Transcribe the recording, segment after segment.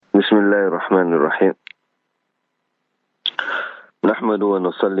الله الرحمن الرحيم نحمد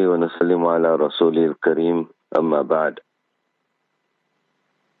ونصلي ونسلم على رسوله الكريم أما بعد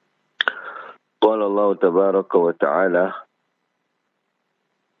قال الله تبارك وتعالى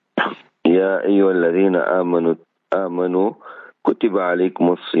يا أيها الذين آمنوا كتب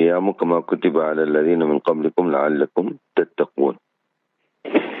عليكم الصيام كما كتب على الذين من قبلكم لعلكم تتقون.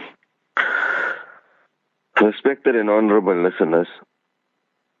 Respected and honorable listeners,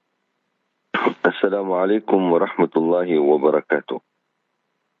 Assalamu alaikum wa rahmatullahi wa barakatuh.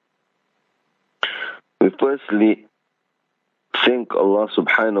 We firstly thank Allah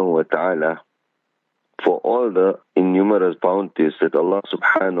subhanahu wa ta'ala for all the innumerable bounties that Allah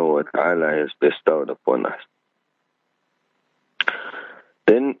subhanahu wa ta'ala has bestowed upon us.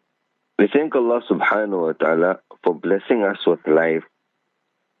 Then we thank Allah subhanahu wa ta'ala for blessing us with life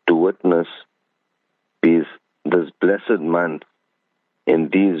to witness this blessed month in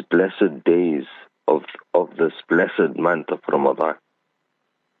these blessed days of this blessed month of Ramadan.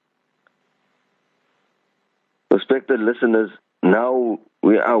 Respected listeners, now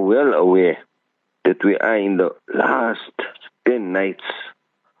we are well aware that we are in the last 10 nights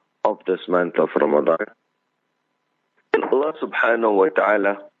of this month of Ramadan. And Allah subhanahu wa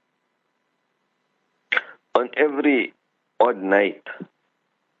ta'ala, on every odd night,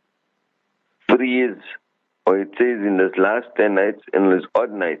 frees, or it says in this last 10 nights, in this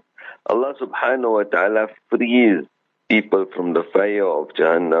odd night, Allah subhanahu wa ta'ala frees people from the fire of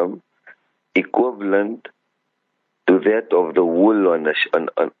Jahannam, equivalent to that of the wool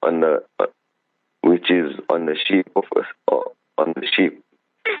which is on the sheep on the sheep.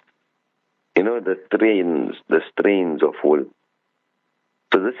 You know, the strains of wool.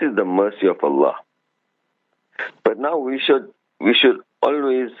 So this is the mercy of Allah. But now we should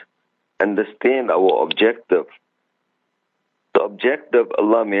always understand our objective. The objective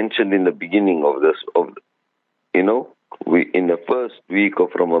Allah mentioned in the beginning of this, in the first week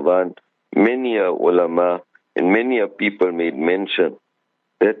of Ramadan, many ulama and many people made mention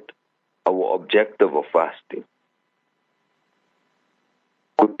that our objective of fasting.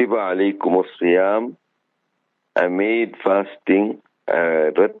 Kutiba alaykum as-siyam. I made fasting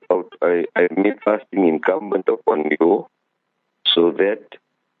incumbent upon you so that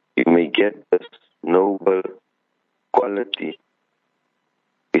you may get this noble quality,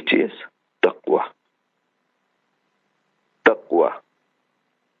 which is taqwa. Taqwa.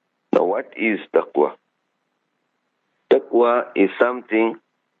 Now what is taqwa? Taqwa is something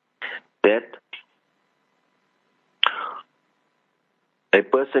that a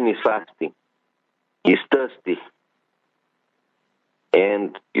person is fasting, he's thirsty,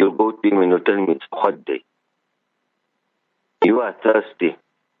 and you go to him and you tell him it's a hot day. You are thirsty.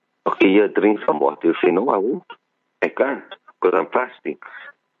 Okay, here, drink some water. You say, no, I won't. I can't, because I'm fasting.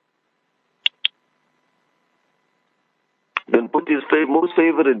 Then put his most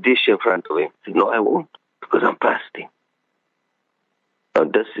favorite dish in front of him. Say, no, I won't, because I'm fasting. Now,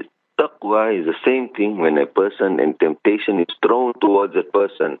 taqwa is the same thing when a person and temptation is thrown towards a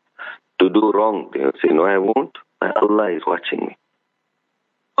person to do wrong. They'll say, no, I won't. Allah is watching me.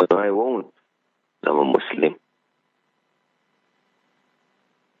 No, I won't. I'm a Muslim.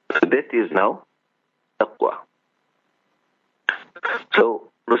 So that is now taqwa. So,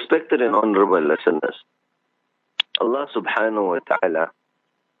 respected and honorable listeners, Allah subhanahu wa ta'ala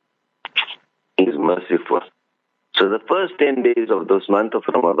is merciful. So the first 10 days of this month of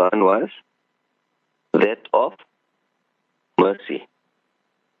Ramadan was that of mercy.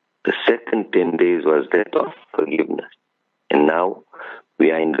 The second 10 days was that of forgiveness. And now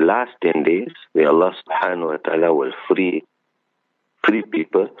we are in the last 10 days where Allah subhanahu wa ta'ala will free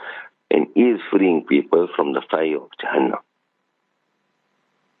people and is freeing people from the fire of Jahannam.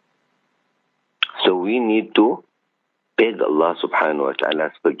 So we need to beg Allah subhanahu wa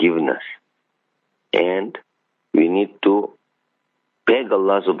ta'ala's forgiveness, and we need to beg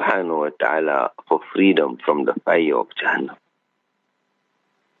Allah subhanahu wa ta'ala for freedom from the fire of Jahannam.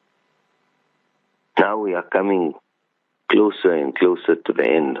 Now we are coming closer and closer to the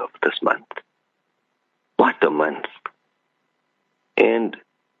end of this month. What a month. And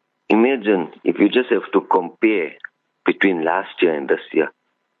imagine if you just have to compare between last year and this year.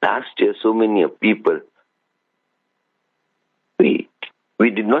 Last year, so many people, we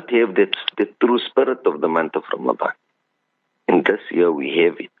did not have the true spirit of the month of Ramadan. And this year we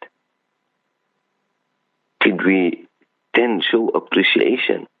have it. Did we then show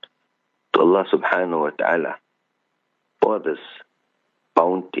appreciation to Allah subhanahu wa ta'ala for this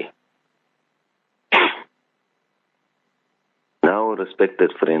bounty? Now,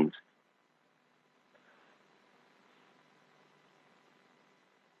 respected friends,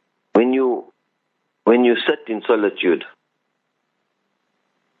 When you sit in solitude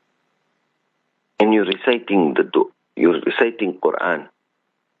and you're reciting Quran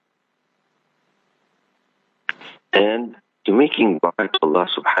and you're making dua to Allah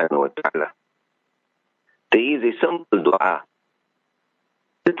subhanahu wa ta'ala, there is a simple dua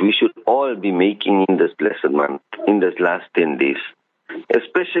that we should all be making in this blessed month, in this last 10 days,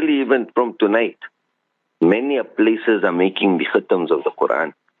 especially even from tonight. Many places are making the khatams of the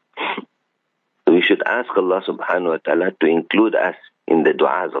Quran. So we should ask Allah subhanahu wa ta'ala to include us in the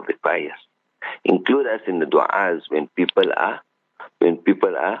du'as of the pious. Include us in the du'as when people are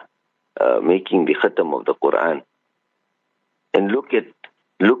making the khatam of the Quran. And look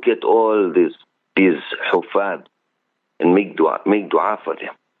at all these hufad and make dua for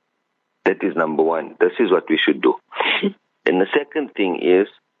them. That is number one. This is what we should do. And the second thing is,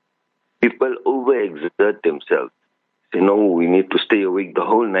 people overexert themselves. We need to stay awake the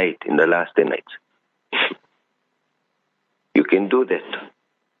whole night in the last 10 nights. You can do that.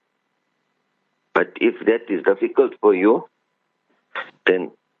 But if that is difficult for you,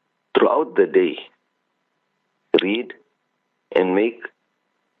 then throughout the day, read and make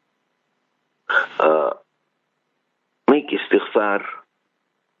istighfar.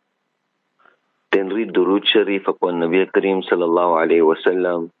 Then read Durood Sharif upon Nabi Kareem sallallahu alayhi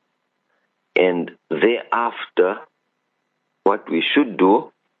wasallam. And thereafter, what we should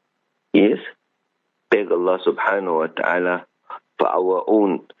do is beg Allah subhanahu wa ta'ala for our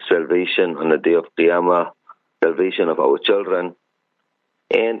own salvation on the day of Qiyamah, salvation of our children.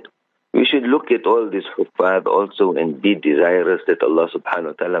 And we should look at all these huffaz also and be desirous that Allah subhanahu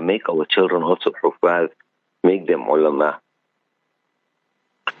wa ta'ala make our children also huffaz, make them ulama.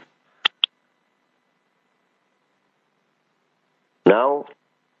 Now,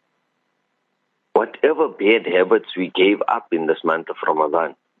 whatever bad habits we gave up in this month of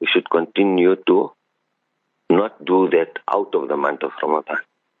Ramadan, we should continue to not do that out of the month of Ramadan.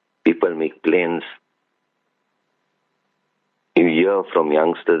 People make plans. You hear from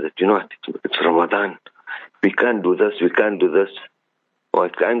youngsters that, it's Ramadan. We can't do this, Or I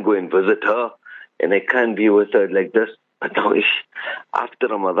can't go and visit her, and I can't be with her like this. But now, after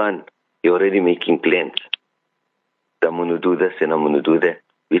Ramadan, you're already making plans. I'm going to do this and I'm going to do that,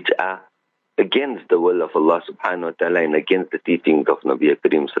 which are against the will of Allah subhanahu wa ta'ala and against the teachings of Nabi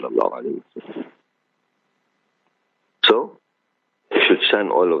Kareem sallallahu alayhi wa sallam. So, we should shun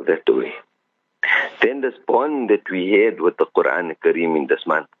all of that away. Then this bond that we had with the Quran Kareem in this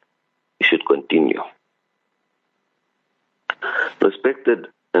month, we should continue. Respected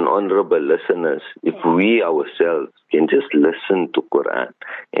and honorable listeners, if we ourselves can just listen to Quran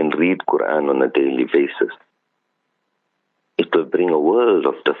and read Quran on a daily basis, it will bring a world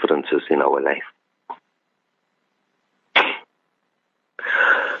of differences in our life.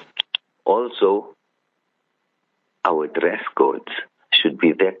 Also, our dress codes should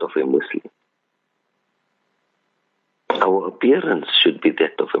be that of a Muslim. Our appearance should be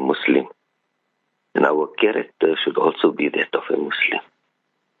that of a Muslim. And our character should also be that of a Muslim.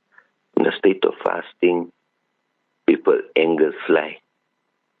 In a state of fasting, people's anger fly.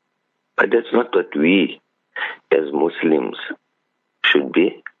 But that's not what we as Muslims should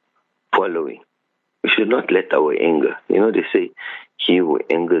be following. We should not let our anger, they say, he who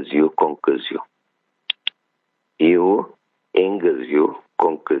angers you conquers you. He who angers you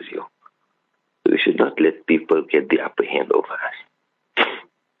conquers you. We should not let people get the upper hand over us.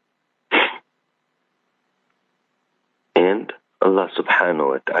 And Allah subhanahu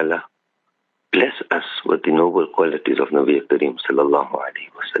wa ta'ala bless us with the noble qualities of Nabi Kareem sallallahu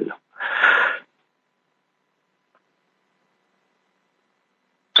alayhi wa sallam.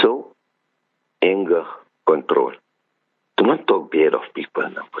 So, anger control. Do not talk bad of people,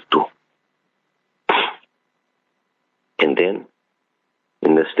 number 2. And then,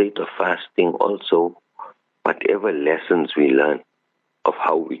 in the state of fasting also, whatever lessons we learn of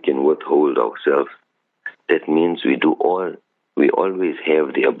how we can withhold ourselves, that means we always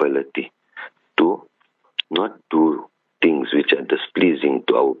have the ability to not do things which are displeasing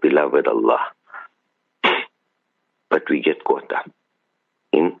to our beloved Allah. But we get caught up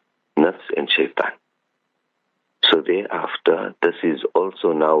in nafs and shaitan. So thereafter, this is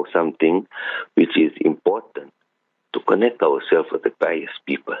also now something which is important to connect ourselves with the pious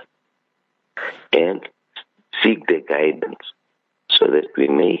people and seek their guidance so that we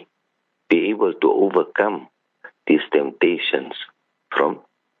may be able to overcome these temptations from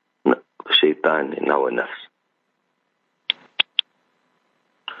shaitan in our nafs.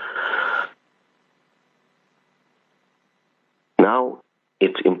 Now,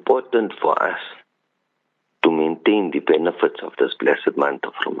 it's important for us to maintain attain the benefits of this blessed month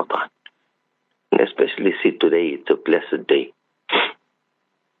of Ramadan. And especially see today, it's a blessed day.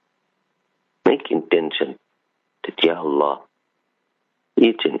 Make intention that, Ya Allah,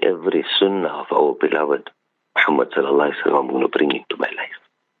 each and every sunnah of our beloved Muhammad sallallahu alaihi wasallam, I'm going to bring into my life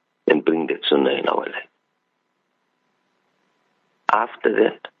and bring that sunnah in our life. After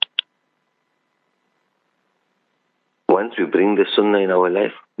that, once we bring the sunnah in our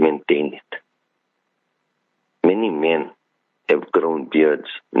life, maintain it. Many men have grown beards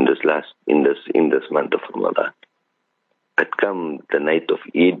in this month of Ramadan. But come the night of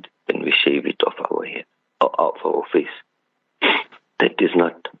Eid, and we shave it off our head, or off our face. That is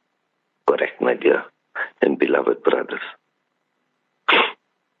not correct, my dear and beloved brothers.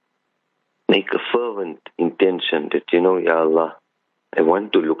 Make a fervent intention that, Ya Allah, I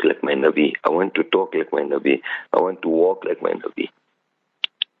want to look like my Nabi. I want to talk like my Nabi. I want to walk like my Nabi.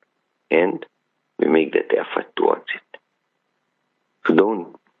 And we make that effort towards it. So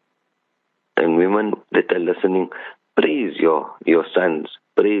don't. And women that are listening, praise your sons,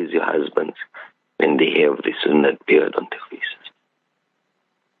 praise your husbands when they have the sunnah beard on their faces.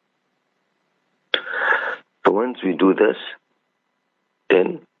 So once we do this,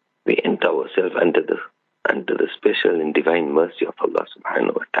 then we enter ourselves under the special and divine mercy of Allah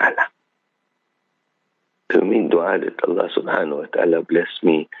subhanahu wa ta'ala. So we make dua that Allah subhanahu wa ta'ala bless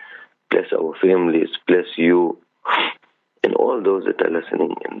me, bless our families, bless you, and all those that are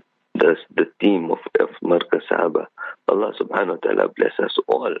listening, and the team of Markaz Sahaba. Allah subhanahu wa ta'ala bless us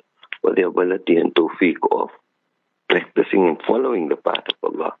all with the ability and tawfiq of practicing and following the path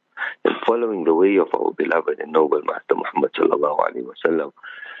of Allah and following the way of our beloved and noble Master Muhammad sallallahu alaihi wasallam.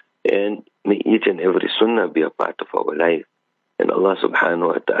 And may each and every sunnah be a part of our life. And Allah subhanahu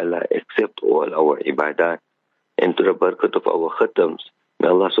wa ta'ala accept all our ibadat. And to the barakat of our khatams, may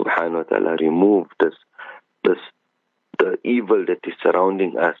Allah subhanahu wa ta'ala remove the evil that is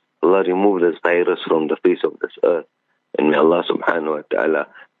surrounding us. Allah remove this virus from the face of this earth. And may Allah subhanahu wa ta'ala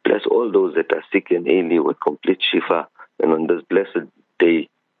bless all those that are sick and ailing with complete shifa. And on this blessed day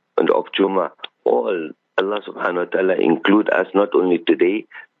of Jummah, all Allah subhanahu wa ta'ala include us not only today,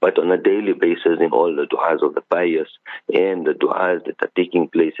 but on a daily basis in all the du'as of the pious and the du'as that are taking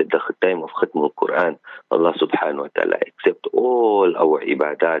place at the time of Khatm al-Quran. Allah subhanahu wa ta'ala accept all our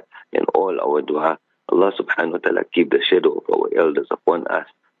ibadat and all our du'a. Allah subhanahu wa ta'ala keep the shadow of our elders upon us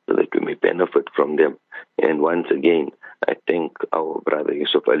so that we may benefit from them. And once again, I thank our brother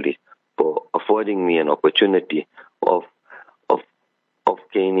Yusuf Ali for affording me an opportunity of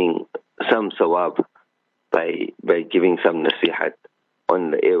gaining some sawab by giving some nasihat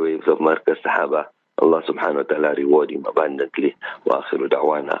on the airwaves of Markaz Sahaba. Allah subhanahu wa ta'ala reward him abundantly. Wa akhiru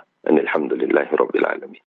da'wana and alhamdulillahi rabbil alameen.